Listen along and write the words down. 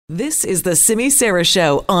This is the Simi Sara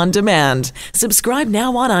Show on demand. Subscribe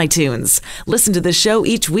now on iTunes. Listen to the show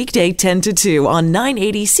each weekday 10 to 2 on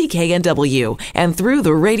 980 CKNW and through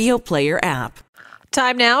the Radio Player app.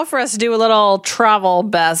 Time now for us to do a little travel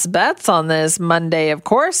best bets on this Monday, of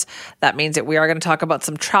course. That means that we are going to talk about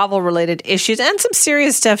some travel-related issues and some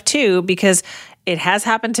serious stuff, too, because it has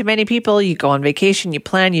happened to many people. You go on vacation, you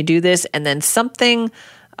plan, you do this, and then something,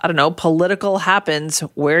 I don't know, political happens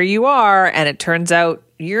where you are, and it turns out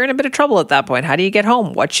you're in a bit of trouble at that point. How do you get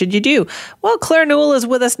home? What should you do? Well, Claire Newell is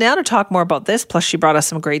with us now to talk more about this. Plus, she brought us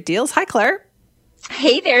some great deals. Hi, Claire.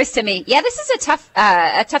 Hey there, Simi. Yeah, this is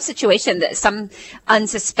a tough situation that some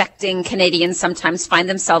unsuspecting Canadians sometimes find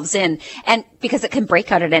themselves in, and because it can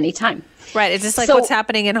break out at any time. Right. Is this like what's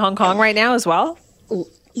happening in Hong Kong right now as well?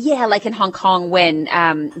 Yeah, like in Hong Kong when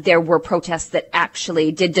there were protests that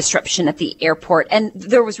actually did disruption at the airport. And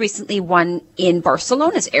there was recently one in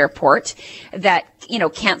Barcelona's airport that,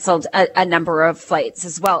 canceled a number of flights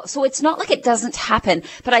as well. So it's not like it doesn't happen.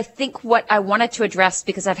 But I think what I wanted to address,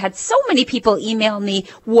 because I've had so many people email me,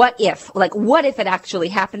 what if it actually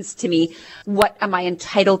happens to me? What am I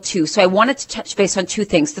entitled to? So I wanted to touch base on two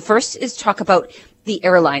things. The first is talk about the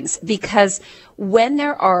airlines, because when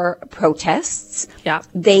there are protests,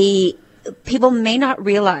 people may not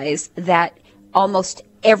realize that almost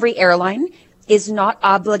every airline is not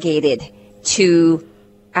obligated to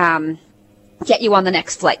get you on the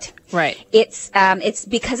next flight. Right. It's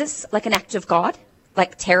because it's like an act of God,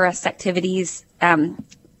 like terrorist activities,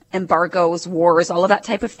 embargoes, wars, all of that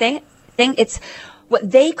type of thing. It's what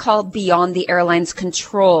they call beyond the airline's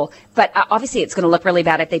control. But obviously it's going to look really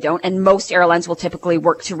bad if they don't. And most airlines will typically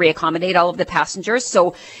work to reaccommodate all of the passengers.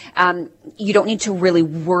 So you don't need to really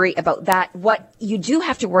worry about that. What you do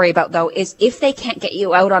have to worry about, though, is if they can't get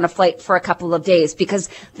you out on a flight for a couple of days, because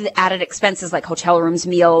the added expenses like hotel rooms,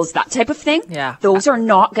 meals, that type of thing, those are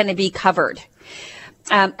not going to be covered.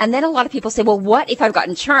 And then a lot of people say, well, what if I've got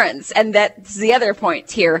insurance? And that's the other point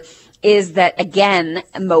here is that, again,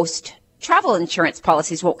 most travel insurance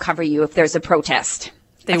policies won't cover you if there's a protest.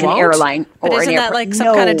 They like won't? An airline or but isn't an that airport. like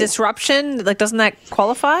some kind of disruption? Like, doesn't that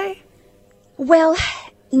qualify? Well,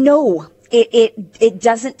 no, it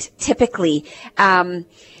doesn't typically.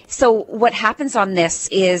 So what happens on this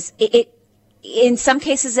is it in some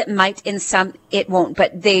cases it might, in some it won't,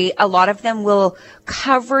 but a lot of them will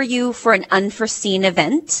cover you for an unforeseen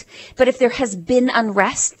event. But if there has been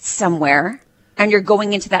unrest somewhere and you're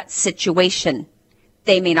going into that situation,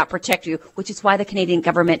 they may not protect you, which is why the Canadian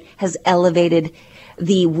government has elevated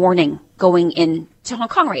the warning going into Hong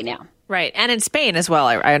Kong right now. Right. And in Spain as well,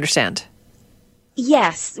 I understand.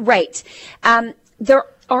 Yes, right. There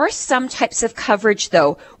are some types of coverage,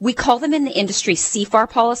 though. We call them in the industry CFAR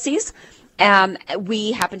policies.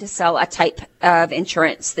 We happen to sell a type of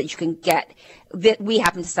insurance that you can get. We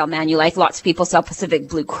happen to sell Manulife. Lots of people sell Pacific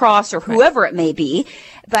Blue Cross or whoever it may be.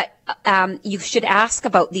 But you should ask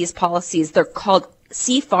about these policies. They're called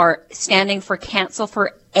CFAR, standing for cancel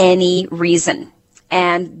for any reason.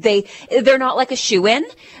 And they're not like a shoe-in,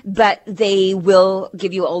 but they will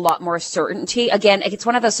give you a lot more certainty. Again, it's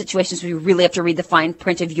one of those situations where you really have to read the fine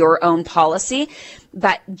print of your own policy,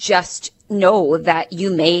 but just know that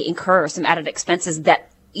you may incur some added expenses that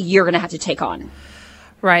you're going to have to take on.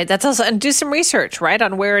 Right. That's also, and do some research, right,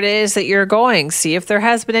 on where it is that you're going. See if there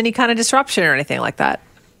has been any kind of disruption or anything like that.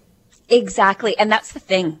 Exactly. And that's the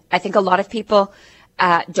thing. I think a lot of people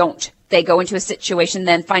don't. They go into a situation,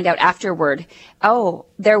 then find out afterward, oh,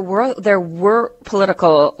 there were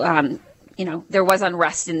political, there was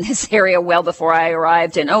unrest in this area well before I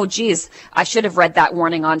arrived. And, oh, geez, I should have read that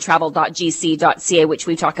warning on travel.gc.ca, which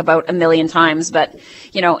we talk about a million times, but,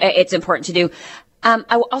 it's important to do.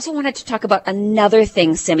 I also wanted to talk about another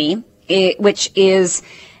thing, Simi, which is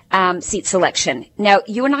seat selection. Now,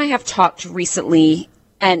 you and I have talked recently,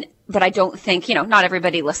 but I don't think, not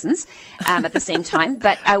everybody listens at the same time.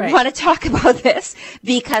 But I want to talk about this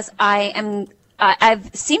because I've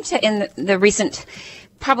seemed to, in the recent,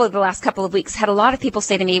 probably the last couple of weeks, had a lot of people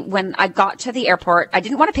say to me, when I got to the airport, I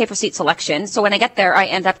didn't want to pay for seat selection. So when I get there, I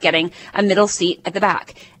end up getting a middle seat at the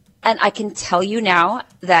back. And I can tell you now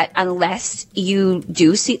that unless you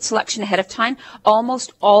do seat selection ahead of time,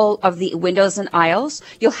 almost all of the windows and aisles,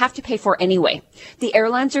 you'll have to pay for anyway. The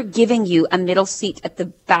airlines are giving you a middle seat at the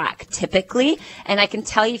back typically. And I can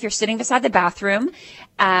tell you if you're sitting beside the bathroom,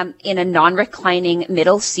 in a non-reclining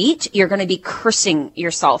middle seat, you're going to be cursing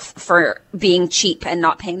yourself for being cheap and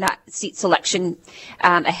not paying that seat selection,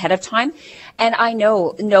 ahead of time. And I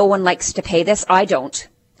know no one likes to pay this. I don't,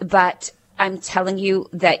 but I'm telling you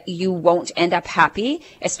that you won't end up happy,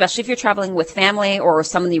 especially if you're traveling with family or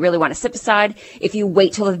someone you really want to sit beside. If you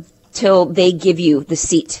wait till the till they give you the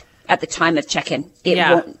seat at the time of check-in.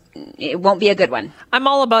 It won't be a good one. I'm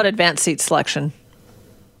all about advanced seat selection.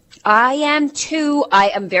 I am too. I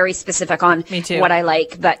am very specific on what I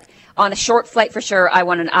like, but on a short flight, for sure, I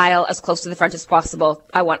want an aisle as close to the front as possible.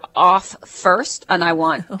 I want off first, and I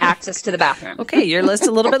want access to the bathroom. Okay, your list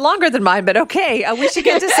a little bit longer than mine, but okay. We should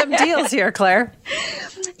get to some deals here, Claire.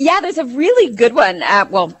 Yeah, there's a really good one.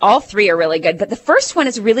 Well, all three are really good, but the first one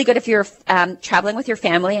is really good if you're traveling with your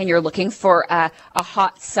family and you're looking for a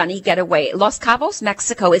hot, sunny getaway. Los Cabos,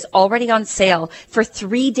 Mexico is already on sale for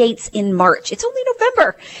 3 dates in March. It's only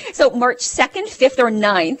November. So March 2nd, 5th, or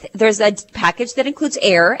 9th, there's a package that includes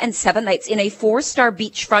air and 7 nights in a 4-star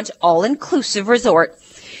beachfront all-inclusive resort.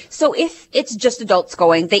 So if it's just adults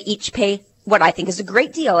going, they each pay what I think is a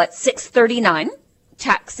great deal at $639,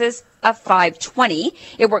 taxes of $520.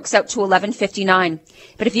 It works out to $1159.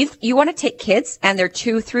 But if you want to take kids and they're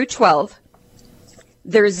 2 through 12,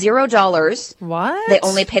 they're $0. What? They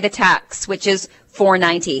only pay the tax, which is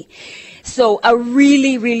 $490. So a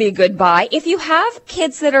really, really good buy. If you have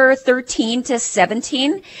kids that are 13 to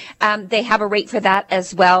 17, they have a rate for that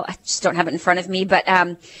as well. I just don't have it in front of me, but,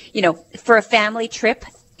 for a family trip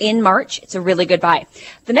in March, it's a really good buy.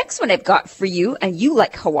 The next one I've got for you, and you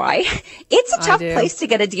like Hawaii, it's a tough place to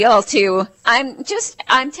get a deal to. I'm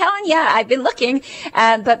telling you, I've been looking,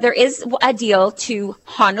 but there is a deal to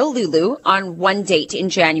Honolulu on one date in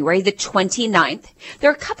January, the 29th.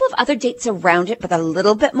 There are a couple of other dates around it, but a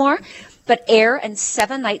little bit more. But air and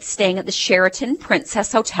 7 nights staying at the Sheraton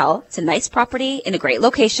Princess Hotel. It's a nice property in a great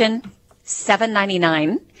location.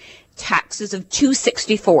 $799. Taxes of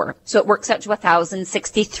 $264. So it works out to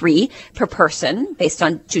 $1,063 per person based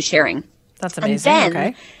on 2 sharing. That's amazing. And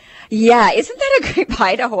then, yeah, isn't that a great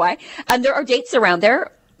buy to Hawaii? And there are dates around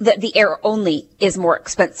there that the air only is more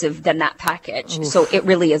expensive than that package. Oof. So it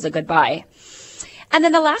really is a good buy. And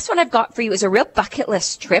then the last one I've got for you is a real bucket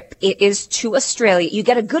list trip. It is to Australia. You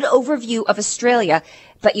get a good overview of Australia,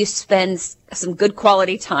 but you spend some good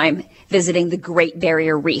quality time visiting the Great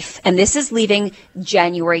Barrier Reef. And this is leaving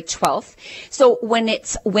January 12th. So when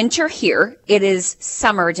it's winter here, it is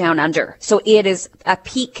summer down under. So it is a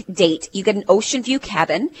peak date. You get an ocean view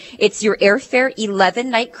cabin. It's your airfare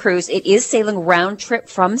 11-night cruise. It is sailing round trip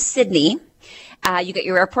from Sydney. You get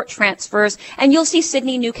your airport transfers, and you'll see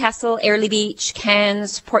Sydney, Newcastle, Airlie Beach,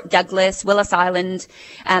 Cairns, Port Douglas, Willis Island,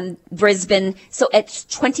 Brisbane. So it's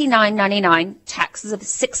 $29.99, taxes of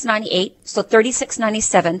 $698, so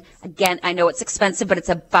 $36.97. Again, I know it's expensive, but it's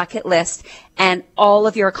a bucket list, and all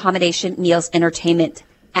of your accommodation, meals, entertainment,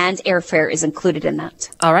 and airfare is included in that.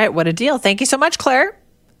 All right, what a deal. Thank you so much, Claire.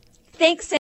 Thanks.